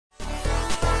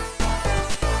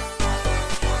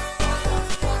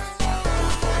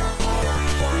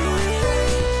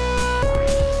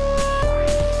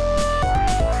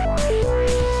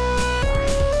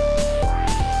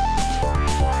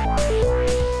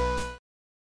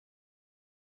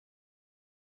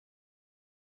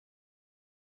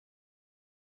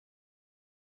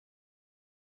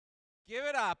Give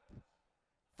it up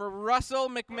for Russell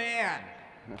McMahon.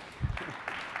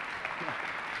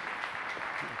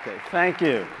 Okay, thank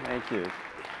you, thank you.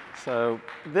 So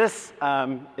this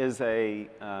is a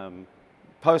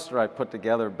poster I put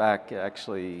together back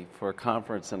actually for a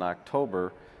conference in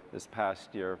October this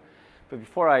past year. But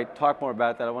before I talk more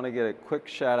about that, I want to get a quick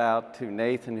shout out to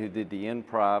Nathan who did the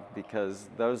improv, because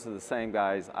those are the same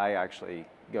guys I actually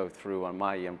go through on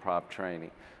my improv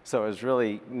training. So it was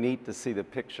really neat to see the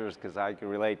pictures because I could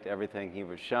relate to everything he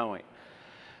was showing.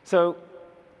 So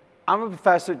I'm a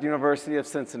professor at the University of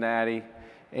Cincinnati,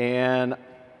 and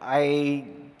I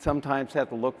sometimes have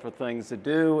to look for things to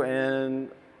do, and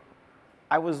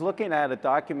I was looking at a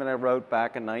document I wrote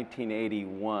back in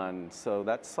 1981, so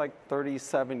that's like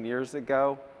 37 years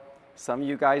ago. Some of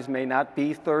you guys may not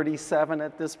be 37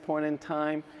 at this point in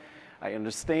time. I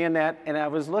understand that, and I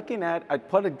was looking at, I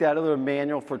put together a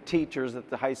manual for teachers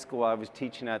at the high school I was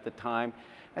teaching at the time.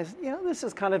 I said, you know, this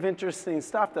is kind of interesting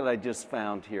stuff that I just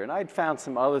found here, and I'd found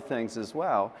some other things as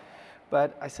well.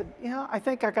 But I said, you know, I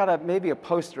think I got maybe a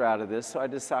poster out of this, so I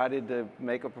decided to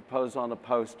make a proposal on a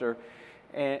poster.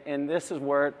 And this is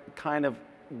where it kind of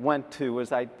went to,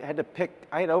 was I had to pick,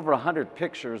 I had over 100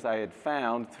 pictures I had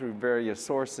found through various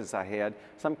sources I had.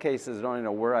 Some cases I don't even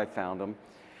know where I found them.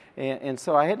 And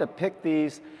so I had to pick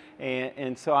these,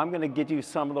 and so I'm going to give you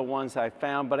some of the ones I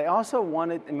found. But I also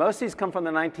wanted, and most of these come from the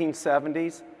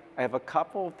 1970s. I have a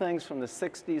couple of things from the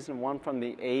 60s and one from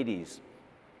the 80s.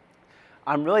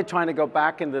 I'm really trying to go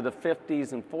back into the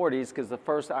 50s and 40s because the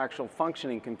first actual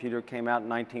functioning computer came out in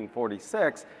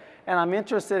 1946. And I'm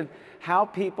interested how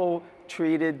people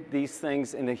treated these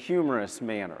things in a humorous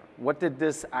manner. What did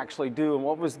this actually do and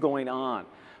what was going on?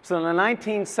 So in the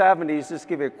 1970s, just to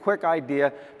give you a quick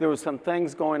idea, there was some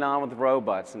things going on with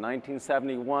robots. In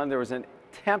 1971, there was an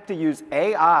attempt to use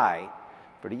AI,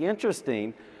 pretty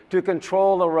interesting, to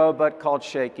control a robot called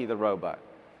Shaky the Robot.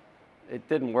 It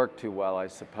didn't work too well, I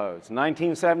suppose. In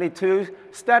 1972,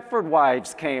 Stepford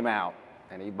wives came out.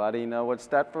 Anybody know what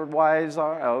Stepford wives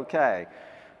are? Okay.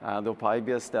 There'll probably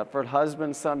be a Stepford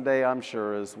husband someday, I'm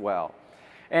sure, as well.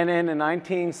 And then in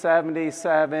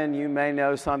 1977, you may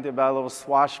know something about a little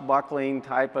swashbuckling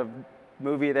type of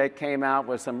movie that came out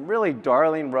with some really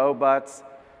darling robots.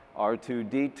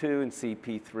 R2-D2 and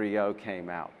CP3O came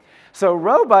out. So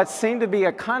robots seem to be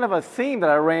a kind of a theme that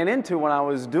I ran into when I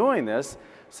was doing this.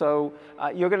 So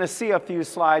you're going to see a few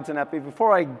slides in that. But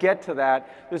before I get to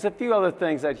that, there's a few other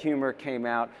things that humor came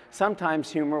out. Sometimes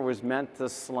humor was meant to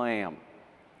slam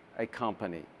a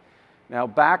company. Now,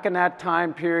 back in that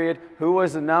time period, who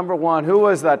was the number one? Who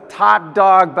was the top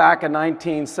dog back in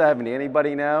 1970?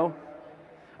 Anybody know?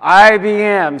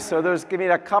 IBM. So there's give me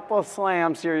a couple of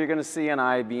slams here you're going to see in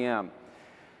IBM.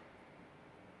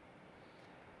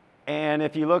 And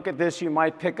if you look at this, you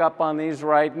might pick up on these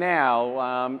right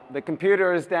now. The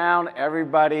computer is down.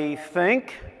 Everybody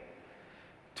think.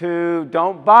 To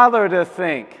don't bother to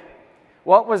think.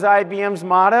 What was IBM's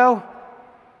motto?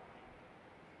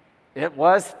 It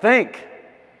was think.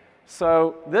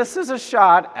 So this is a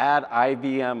shot at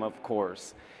IBM, of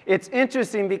course. It's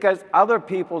interesting because other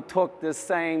people took this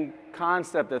same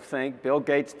concept of think. Bill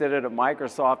Gates did it at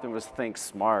Microsoft and was think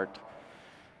smart.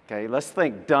 Okay, let's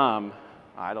think dumb.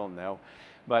 I don't know.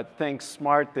 But think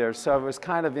smart there. So it was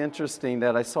kind of interesting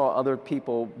that I saw other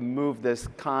people move this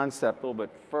concept a little bit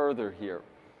further here.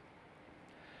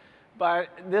 But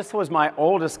this was my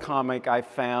oldest comic I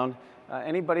found.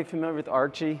 Anybody familiar with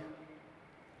Archie?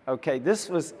 Okay, this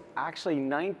was actually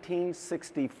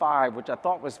 1965, which I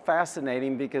thought was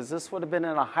fascinating because this would have been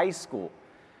in a high school.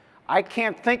 I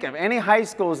can't think of any high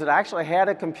schools that actually had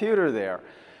a computer there.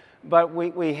 But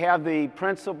we have the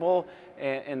principal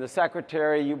and the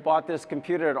secretary. You bought this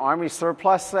computer at an Army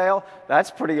surplus sale. That's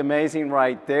pretty amazing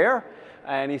right there.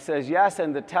 And he says, yes,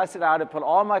 and to test it out, I put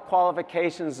all my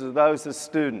qualifications of those as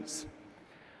students.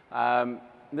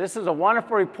 This is a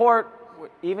wonderful report.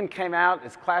 Even came out,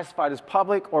 it's classified as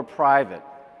public or private,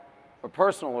 or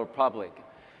personal or public.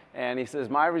 And he says,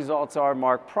 my results are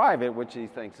marked private, which he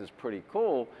thinks is pretty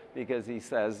cool because he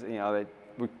says, you know, that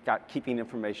we're keeping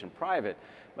information private.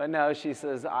 But no, she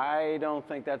says, I don't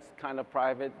think that's kind of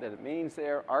private that it means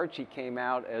there. Archie came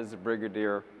out as a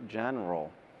brigadier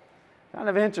general. Kind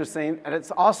of interesting, and it's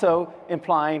also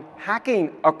implying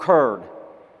hacking occurred.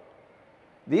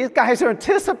 These guys are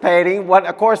anticipating what,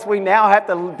 of course, we now have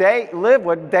to live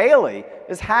with daily,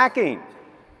 is hacking.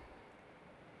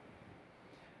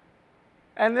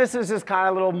 And this is just kind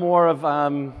of a little more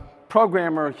of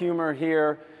programmer humor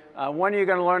here. When are you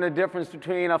going to learn the difference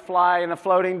between a fly and a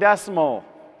floating decimal?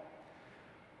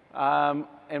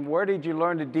 And where did you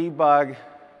learn to debug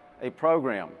a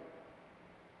program?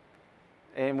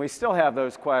 And we still have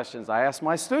those questions. I ask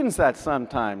my students that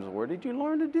sometimes. Where did you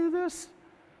learn to do this?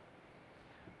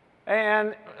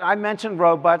 And I mentioned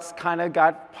robots kind of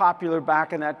got popular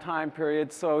back in that time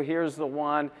period. So here's the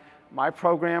one. My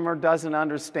programmer doesn't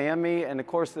understand me. And of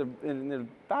course, in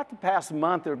about the past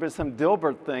month, there have been some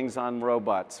Dilbert things on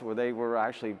robots where they were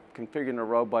actually configuring a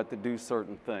robot to do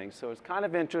certain things. So it's kind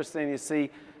of interesting. You see,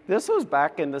 this was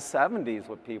back in the 70s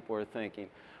what people were thinking.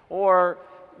 Or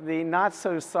the not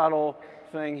so subtle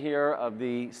thing here of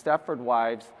the Stepford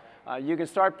wives. You can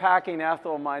start packing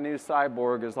Ethel, my new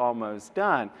cyborg is almost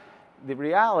done. The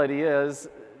reality is,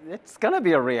 it's going to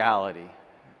be a reality.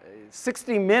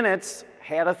 60 Minutes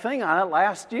had a thing on it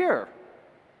last year.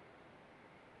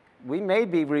 We may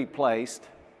be replaced,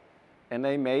 and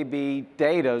they may be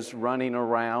datas running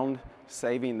around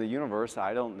saving the universe,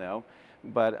 I don't know.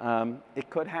 But it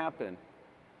could happen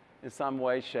in some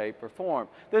way, shape, or form.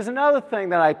 There's another thing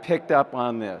that I picked up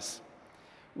on this.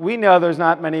 We know there's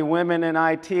not many women in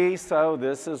IT, so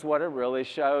this is what it really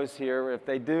shows here. If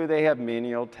they do, they have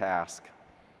menial tasks.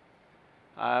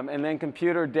 And then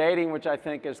computer dating, which I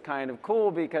think is kind of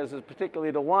cool because it's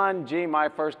particularly the one, gee, my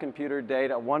first computer date,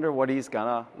 I wonder what he's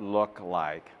gonna look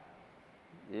like.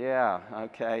 Yeah,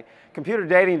 okay. Computer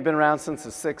dating has been around since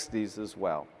the 60s as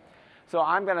well. So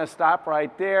I'm gonna stop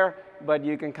right there, but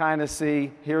you can kind of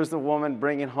see, here's the woman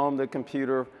bringing home the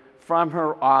computer from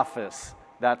her office.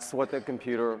 That's what the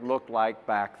computer looked like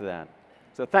back then.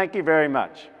 So thank you very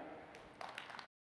much.